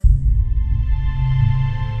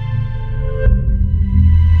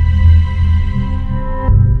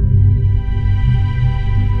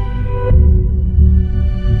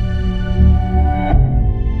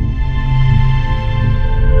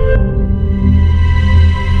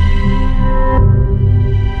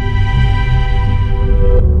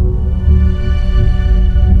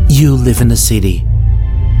You live in a city.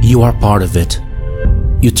 You are part of it.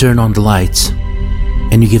 You turn on the lights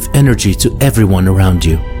and you give energy to everyone around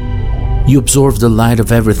you. You absorb the light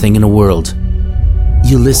of everything in the world.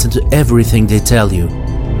 You listen to everything they tell you.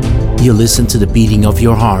 You listen to the beating of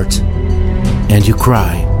your heart and you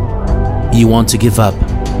cry. You want to give up,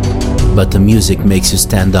 but the music makes you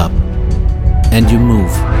stand up. And you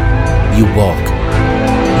move, you walk,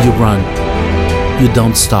 you run, you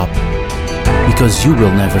don't stop, because you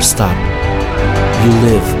will never stop. You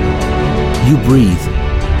live, you breathe,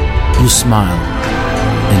 you smile,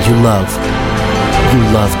 and you love. You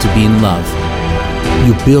love to be in love.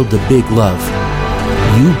 You build a big love.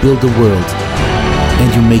 You build the world,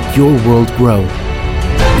 and you make your world grow.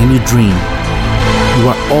 And you dream. You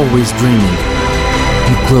are always dreaming.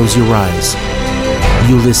 You close your eyes.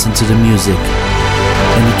 You listen to the music,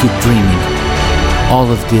 and you keep dreaming. All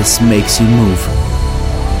of this makes you move.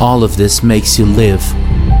 All of this makes you live.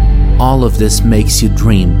 All of this makes you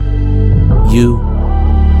dream. You,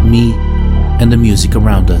 me, and the music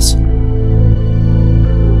around us.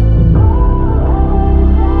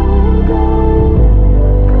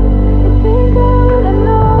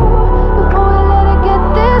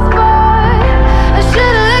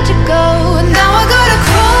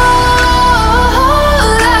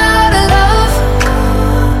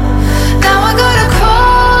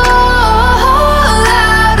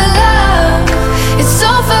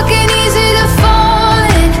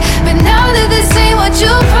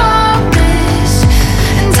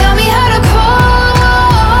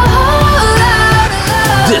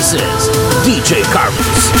 This is DJ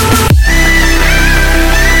Carlos.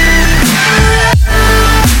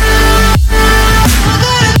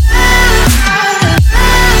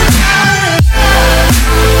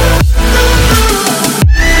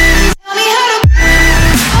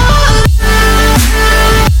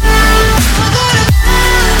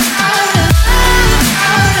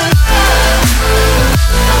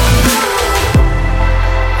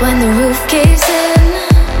 When the roof caves in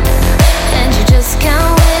and you just can't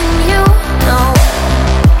win, you know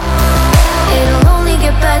it'll only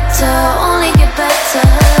get better, only get better.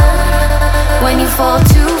 When you fall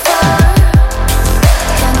too far,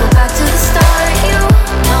 can't go back to the start, you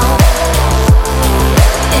know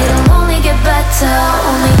it'll only get better,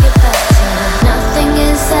 only get better. Nothing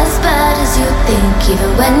is as bad as you think,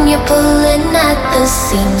 even when you're pulling at the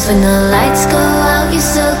seams. When the lights go out, you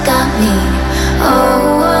still got me. Oh,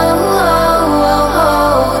 oh, oh, oh,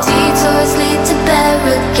 oh. Detours lead to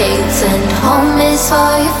barricades, and home is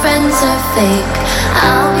for your friends are fake.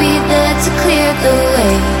 I'll be there to clear the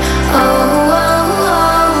way. Oh, oh,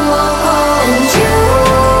 oh, oh, oh. And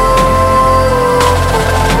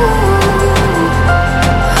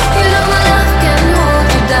you know my love can hold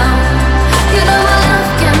you down. You know my love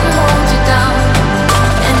can hold you down.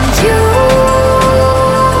 And you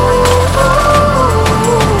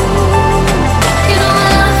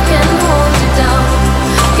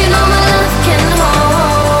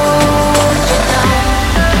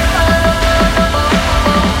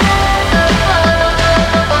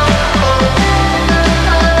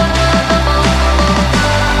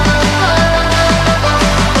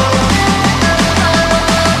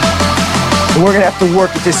we're gonna have to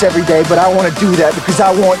work at this every day, but I wanna do that because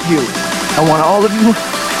I want you. I want all of you,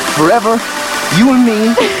 forever, you and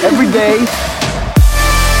me, every day.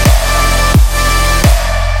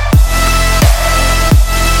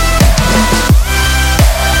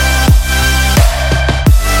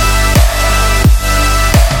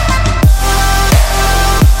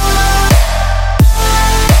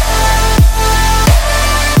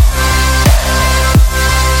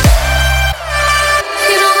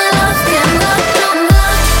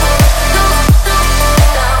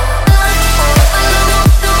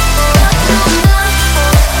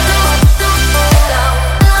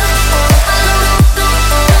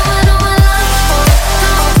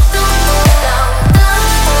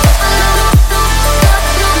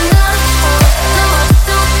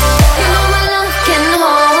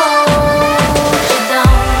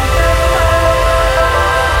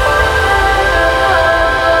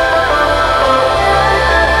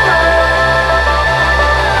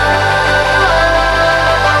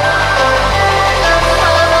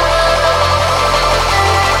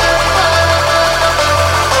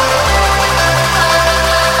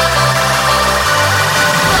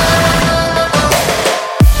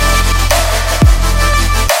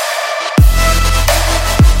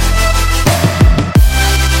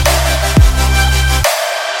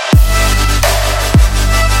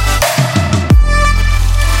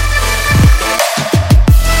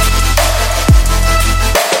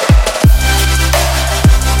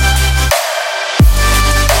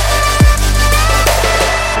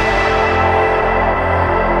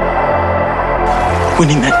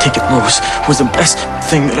 Winning that ticket, Rose, was the best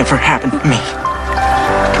thing that ever happened to me.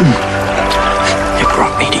 It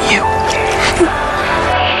brought me to you.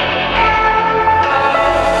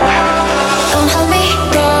 Don't hold me,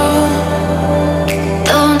 go.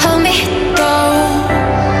 Don't hold me, go.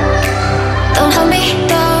 Don't hold me,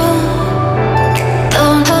 go.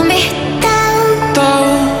 Don't hold me down.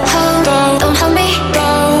 Don't hold me,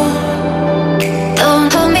 go. Don't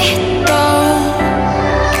hold me, go. Don't hold me, go.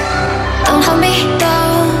 Don't hold me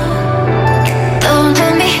down. Don't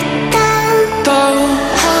hold me down.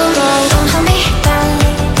 Don't hold me down.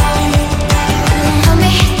 Don't hold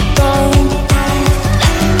me down.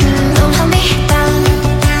 Don't hold me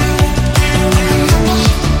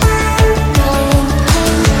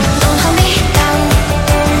down.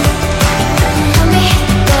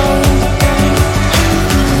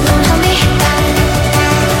 Don't hold me down. Don't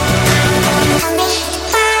hold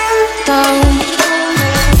me down.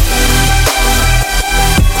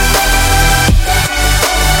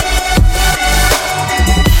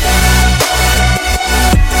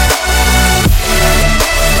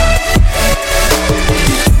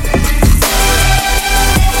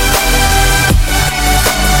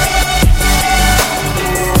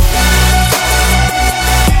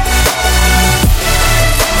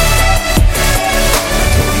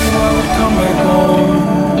 Come back home.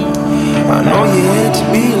 I know you hate to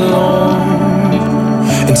be alone.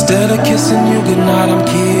 Instead of kissing you goodnight, I'm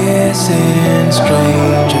kissing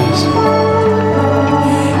strangers.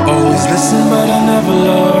 Always listen, but I never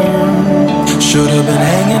learn. Should've been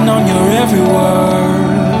hanging on your every word.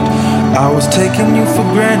 I was taking you for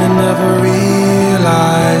granted, never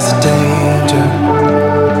realized the danger.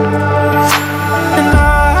 And I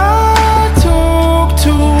took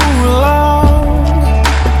too long.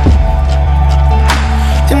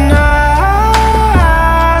 And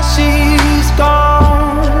now she's gone.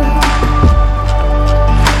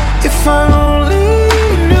 If I only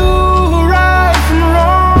knew right from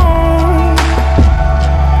wrong,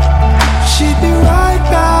 she'd be right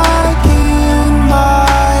back in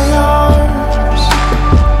my arms.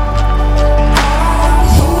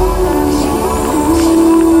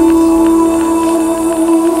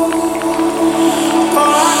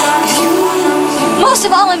 Most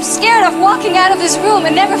of all, I'm scared of walking out of this room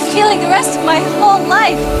and never feeling the rest of my whole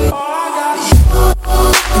life.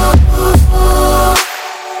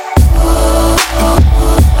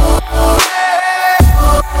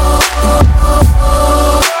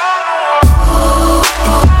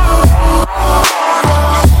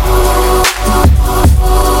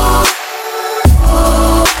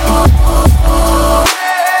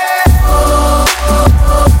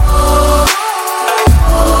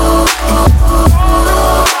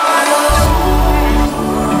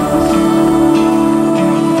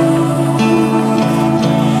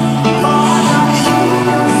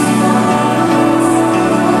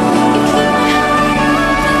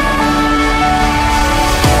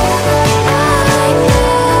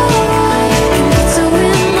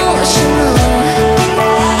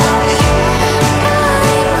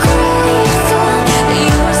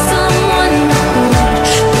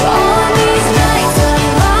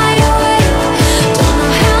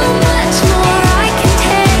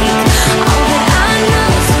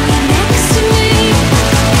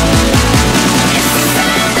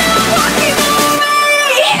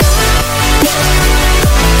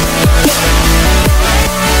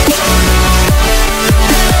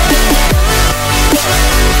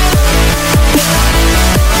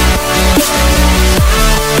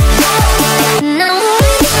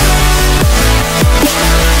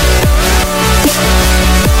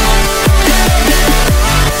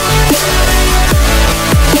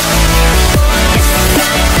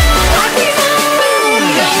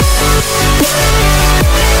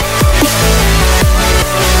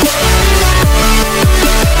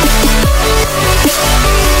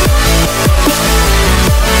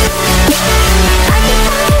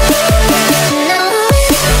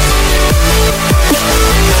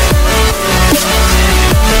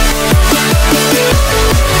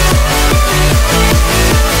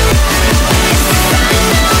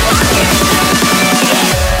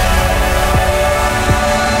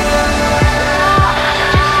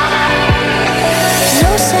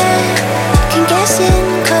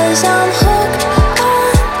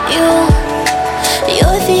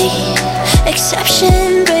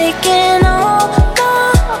 exception, breaking all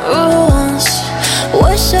my rules.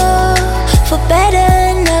 What's up for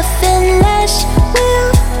better, nothing less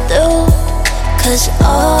will do. 'Cause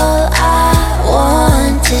all I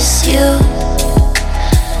want is you.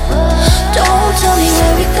 Don't tell me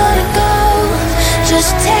where we're gonna go,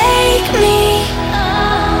 just take me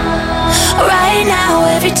right now.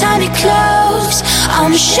 time you close,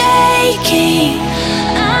 I'm shaking.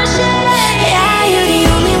 Yeah, you're the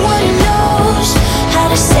only one who knows how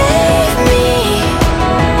to save me.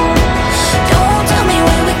 Don't tell me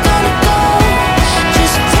where we're gonna go.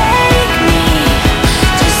 Just take me.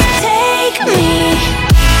 Just take me.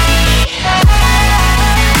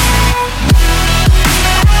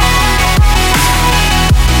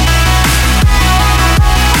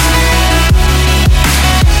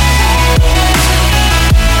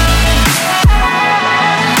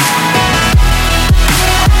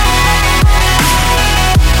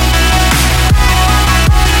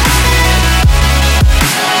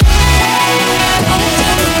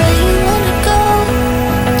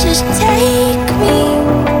 Just take me.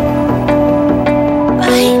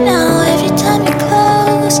 Right now, every time you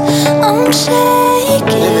close, I'm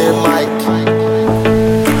shaking.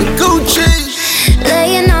 Gucci.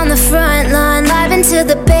 Laying on the front line, live into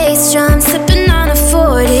the bass drum, sipping on a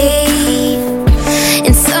 40.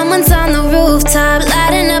 And someone's on the rooftop,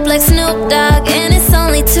 lighting up like Snoop Dogg, and it's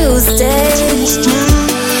only Tuesday.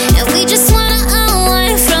 And we just wanna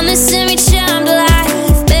unwind from this semi-charmed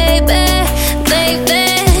life, baby,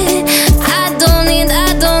 baby. I don't need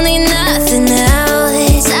nothing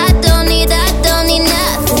else. I don't need nothing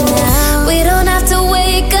else. We don't have to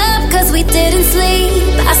wake up, cause we didn't sleep.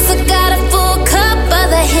 I still got a full cup of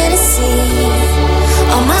the Hennessy.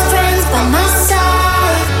 All my friends by my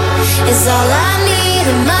side is all I need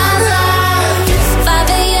in my life. 5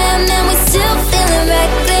 a.m. and we still feeling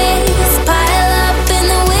reckless. Pile up in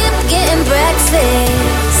the whip, getting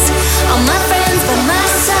breakfast. All my friends by my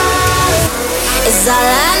side is all I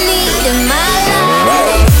need in my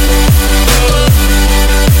life.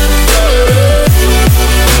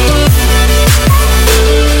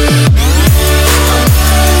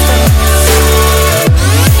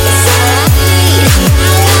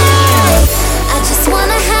 I just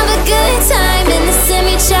wanna have a good time in the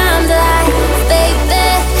semi-charmed life, baby,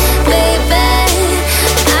 baby.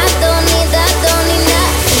 I don't need nothing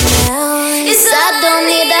else. I don't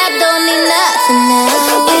need nothing else.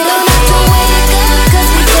 We don't have to wake up, cause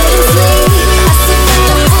we didn't sleep. I still got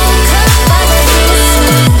the full cup of the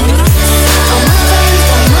Hennessy. All my friends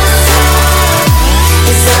by my side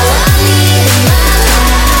is all I need in my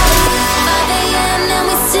life. 5 a.m. and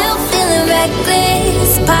we still feeling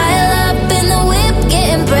reckless. Pile up in the whip,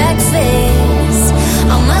 getting breakfast.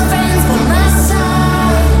 All my friends by my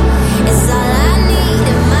side is all I need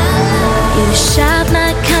in my life. You shot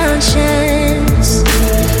my conscience,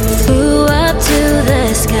 flew up to the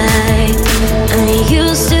sky. I'm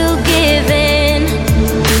used to giving,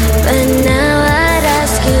 but now I'd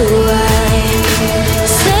ask you why.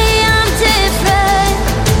 Say I'm different,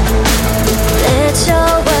 let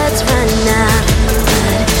your words run out,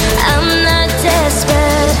 but I'm not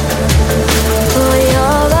desperate for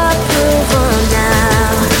your approval now.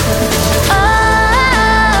 Oh,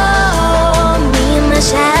 me and my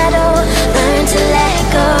shadow learn to let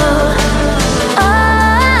go.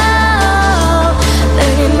 Oh,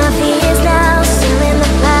 burning my fears now, stealing the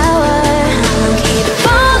power. I'll keep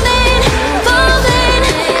falling, falling.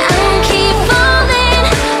 I'll keep falling,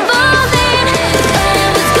 falling. Thought it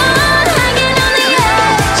was gone, hanging on the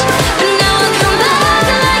edge, but now I come back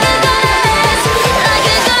like a goddess, like a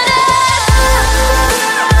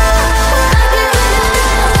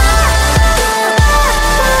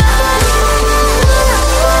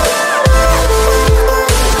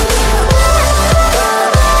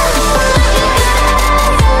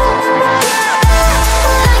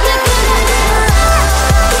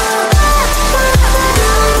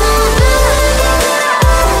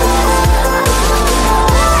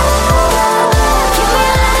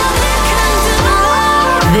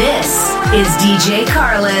This is DJ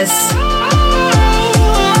Carlos.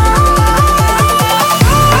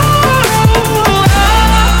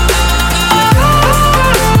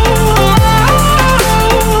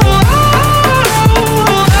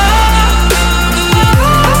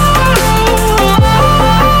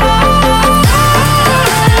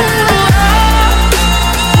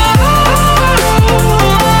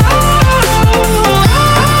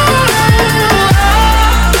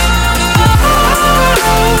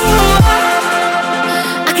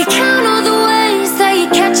 I could count all the ways that you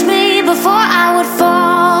catch me before I would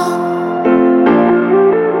fall.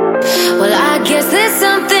 Well, I guess there's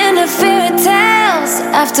something to fairy tales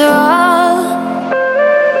after all.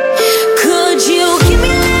 Could you give me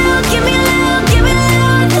love, give me love, give me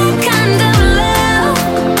love, that kind of love?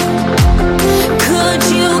 Could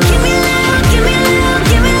you give me love, give me love,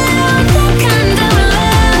 give me love, that kind of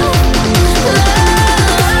love?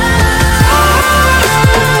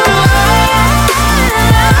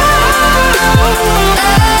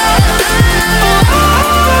 Love.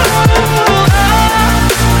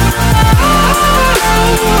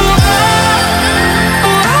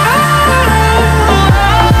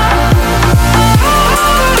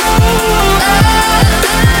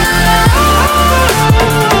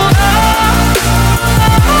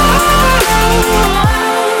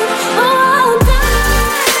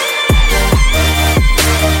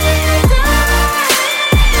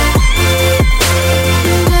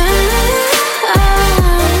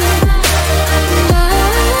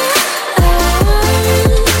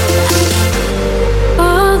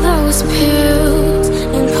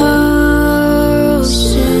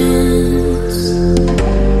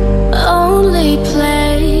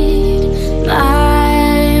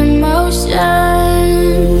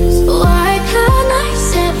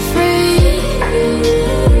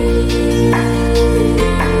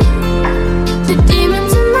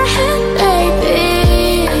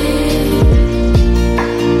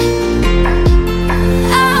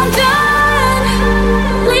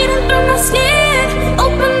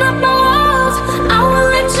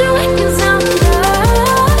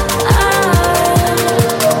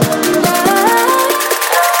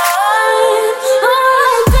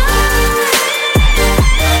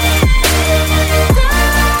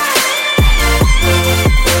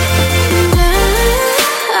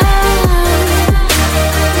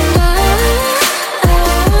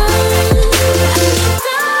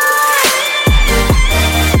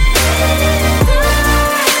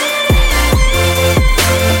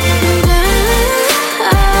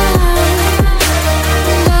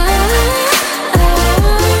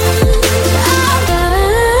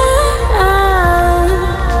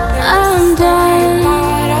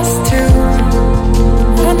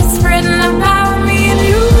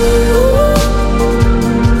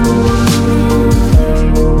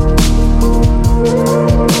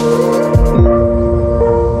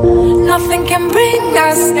 bring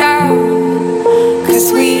us down,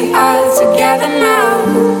 'cause we are together now.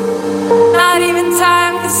 Not even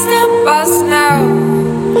time can stop us now,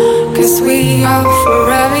 'cause we are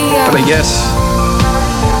forever young. But I guess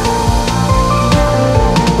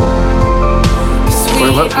what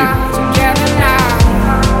about you?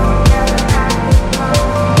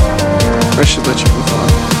 I should let you move on.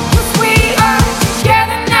 We are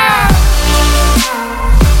together now.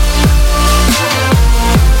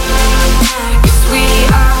 'Cause we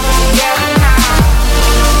are together now.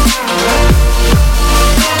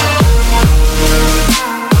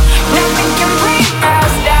 Nothing can bring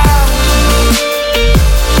us down.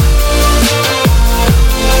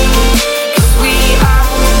 'Cause we are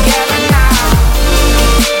together now.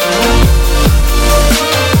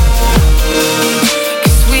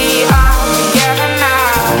 'Cause we are together now.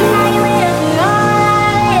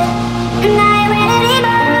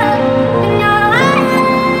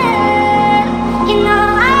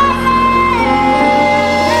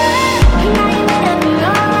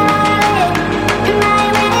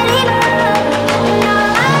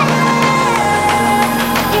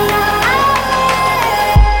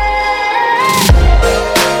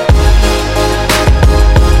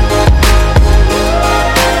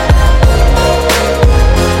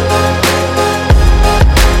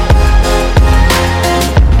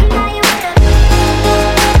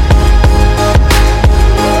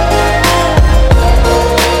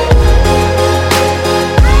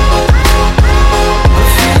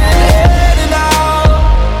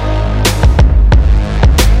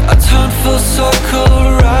 I turn full circle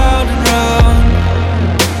round and round.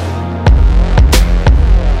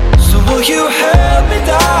 So will you help me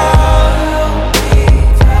down?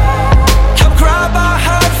 Come grab my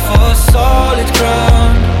hand for solid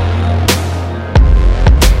ground.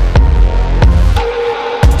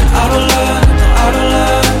 And I don't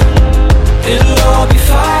learn, it'll all be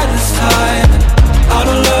fine this time. I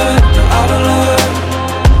don't learn,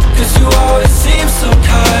 'cause you always seem so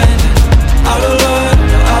kind. I don't learn,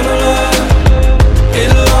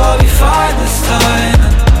 it'll all be fine this time.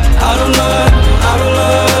 I don't learn.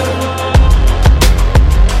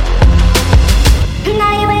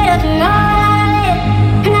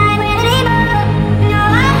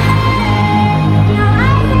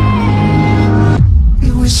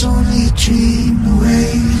 It was only a dream, the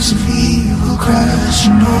waves of evil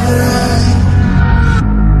crashing over.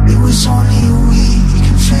 It was only a weak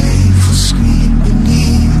and faithful scream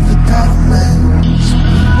beneath the battlements.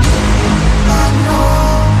 I know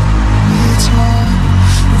it's hard,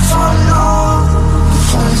 we're falling off, the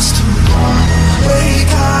fight's too hard.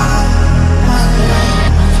 Wake up, my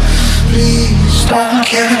love, please don't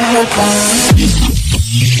give up on me.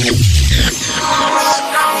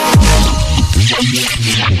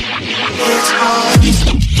 It's hard.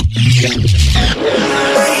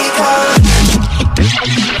 Wake up.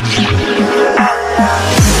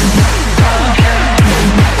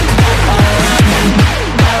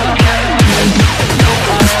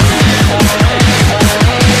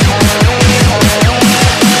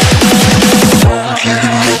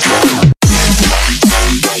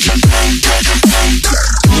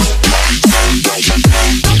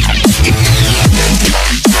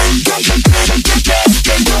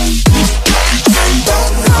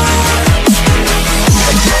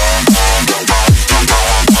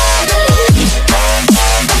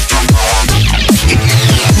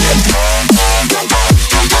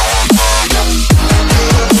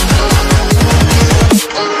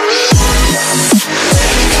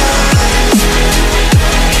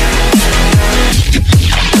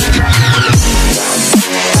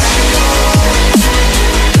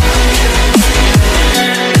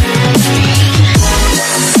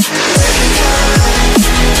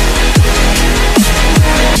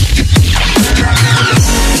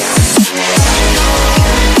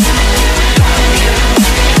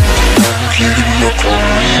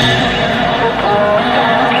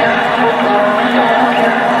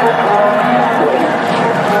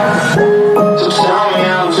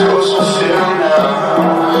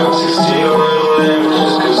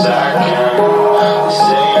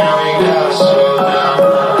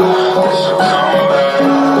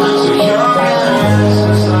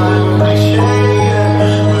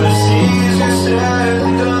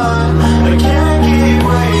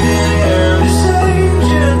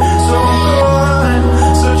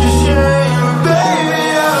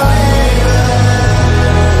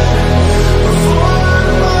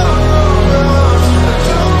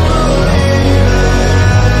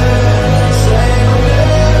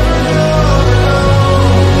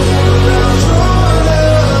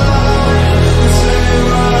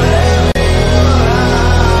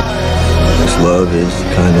 is the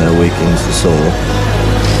kind that awakens the soul,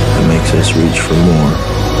 that makes us reach for more,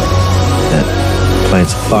 that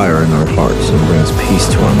plants a fire in our hearts and brings peace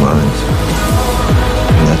to our minds.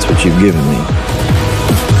 And that's what you've given me.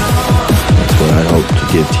 That's what I hope to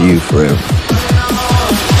give to you forever.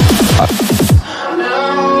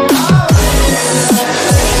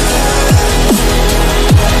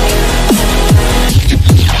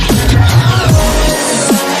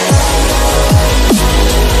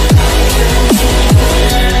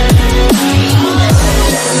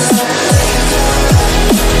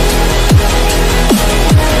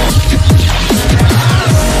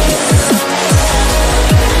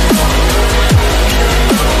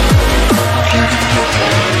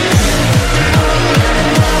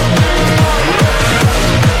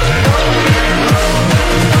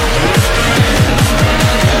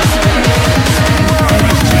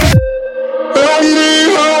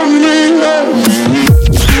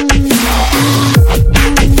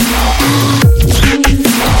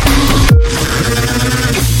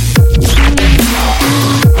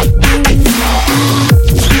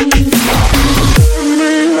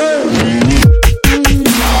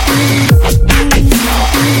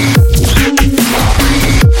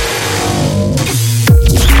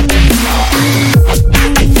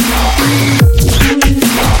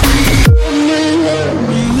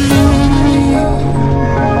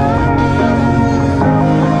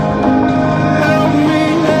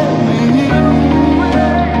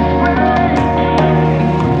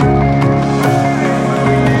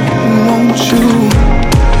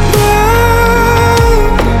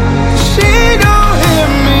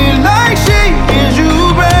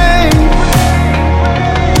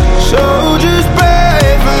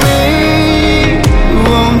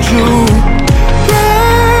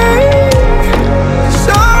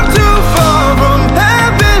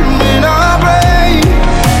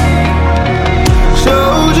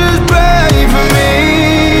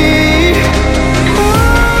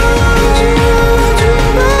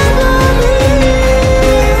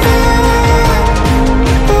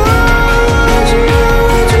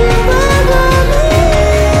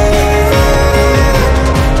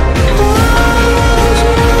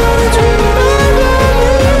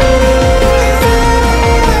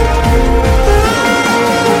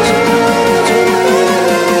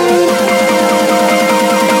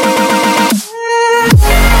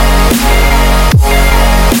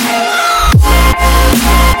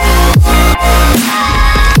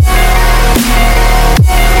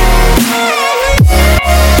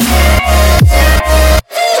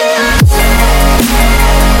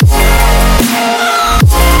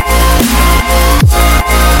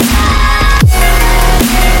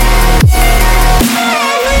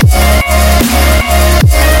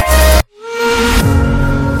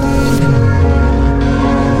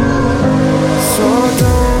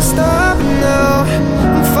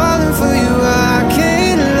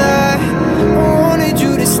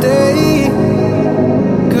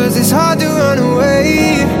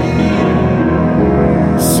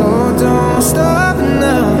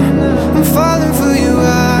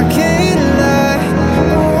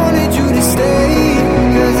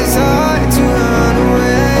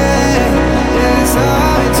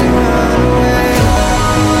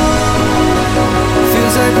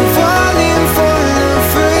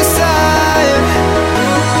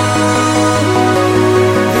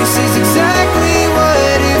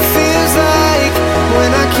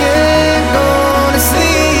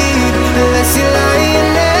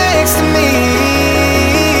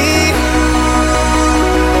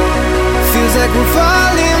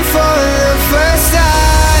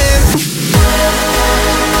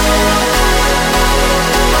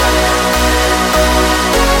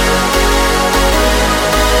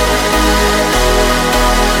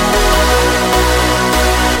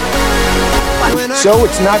 So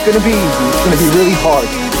it's not gonna be easy, it's gonna be really hard.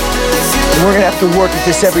 And we're gonna have to work at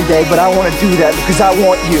this every day, but I wanna do that because I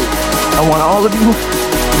want you. I want all of you,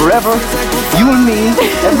 forever, you and me,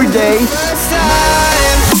 every day.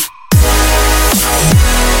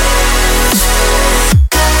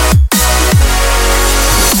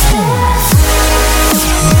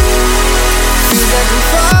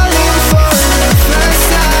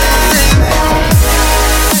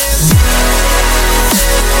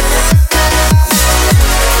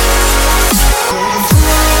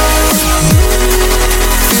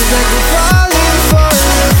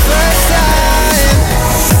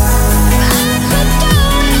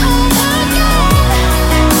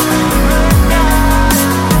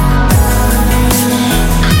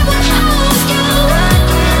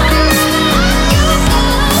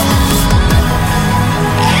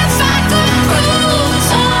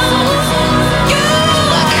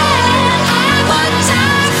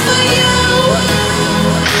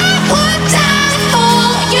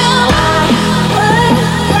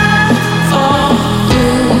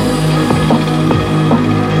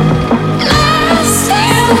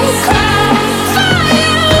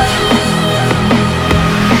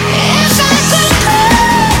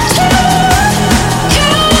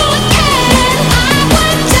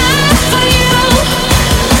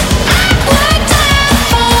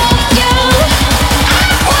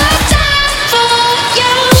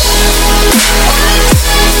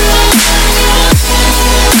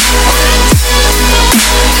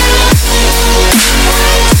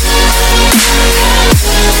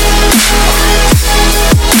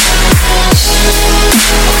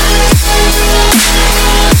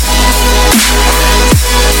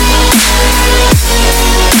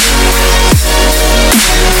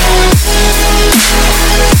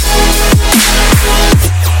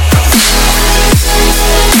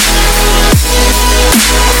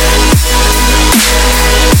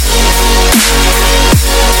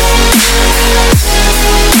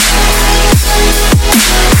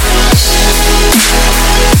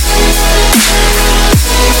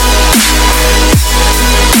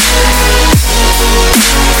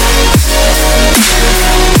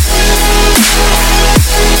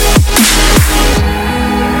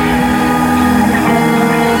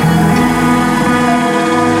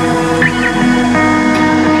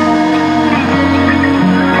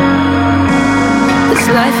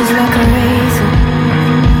 life is like a razor.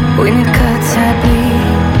 When it cuts, I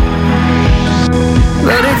bleed.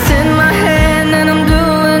 But it's in my hand and I'm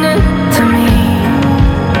doing it to me.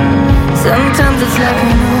 Sometimes it's like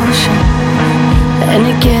an ocean and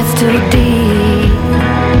it gets too deep.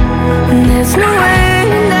 And there's no way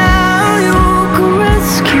now you can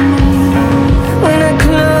rescue me. When I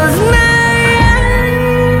close my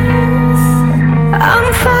eyes, I'm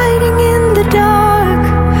fighting in the dark,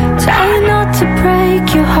 trying not to break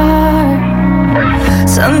your heart.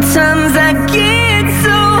 Sometimes I get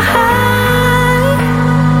so high,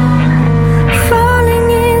 falling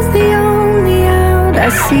is the only out I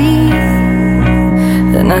see.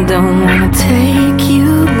 And I don't wanna take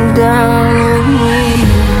you down with me.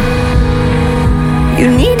 You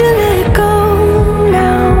need to let it go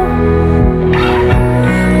now,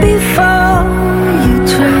 before you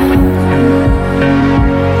drown.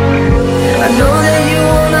 I know that you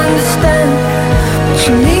won't understand, but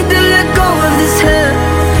you need to let go of this hurt.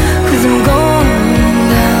 'Cause I'm going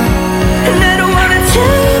down, and I don't wanna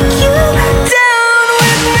take you down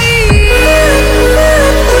with me.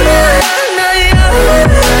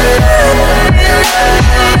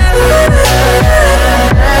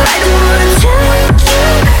 I don't wanna take you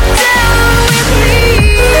down with me.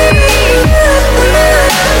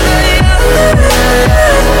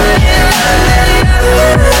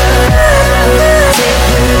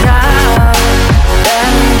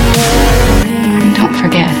 And don't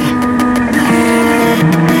forget,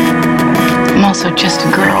 I'm also just a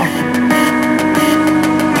girl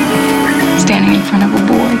standing in front of a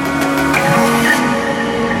boy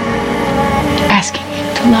asking you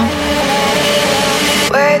to love him.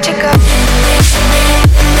 Where'd you go?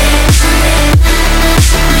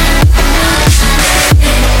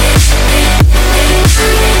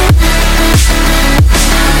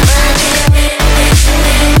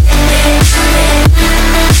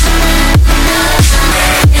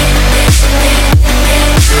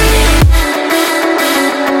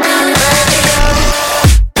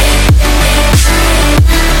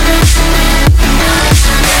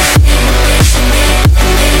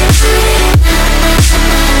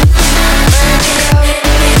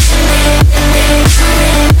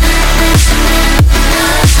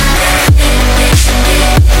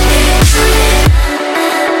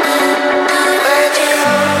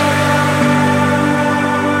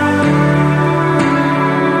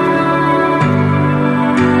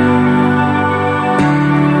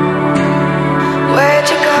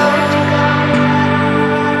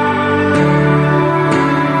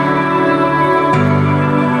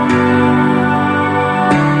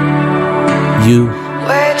 You,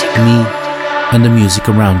 me, and the music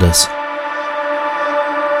around us.